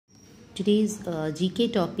Today's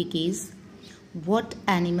GK topic is what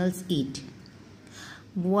animals eat.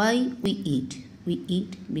 Why we eat? We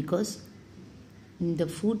eat because the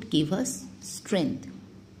food gives us strength.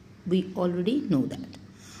 We already know that.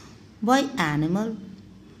 Why animal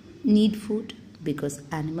need food? Because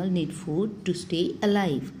animal need food to stay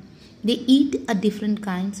alive. They eat a different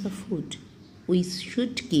kinds of food. We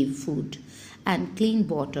should give food and clean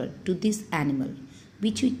water to this animal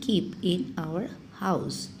which we keep in our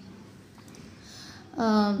house.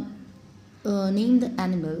 Name the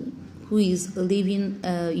animal who is living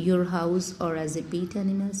your house or as a pet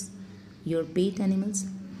animals. Your pet animals.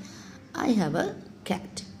 I have a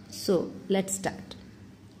cat. So let's start.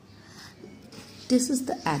 This is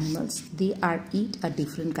the animals. They are eat a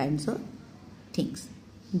different kinds of things.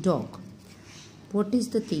 Dog. What is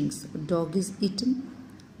the things? Dog is eaten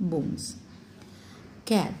bones.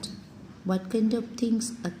 Cat. What kind of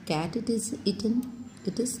things a cat it is eaten?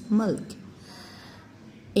 It is milk.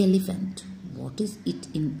 Elephant. What is it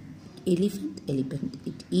in elephant? Elephant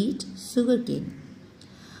it eat sugarcane.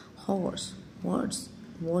 Horse.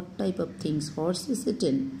 What type of things horse is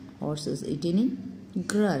eaten? Horse is eaten in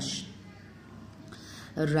grass.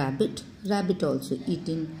 A rabbit. Rabbit also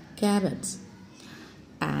eating carrots.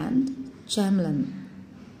 And chameleon.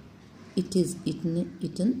 It is eaten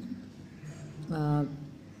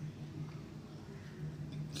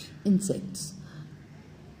insects.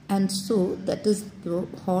 And so that is the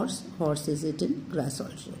horse. Horse is eaten grass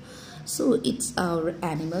also. So it's our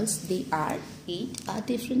animals. They are eat a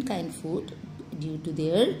different kind of food due to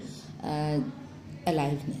their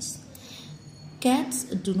aliveness. Cats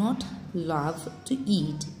do not love to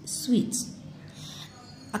eat sweets.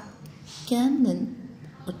 A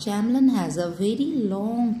chameleon has a very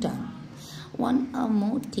long tongue. One or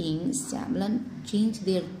more things, chameleon change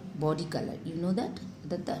their body color. You know that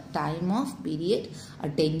the time of period, a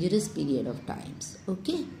dangerous period of times.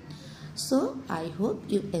 Okay. So I hope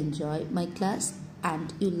you enjoy my class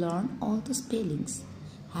and you learn all the spellings.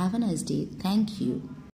 Have a nice day. Thank you.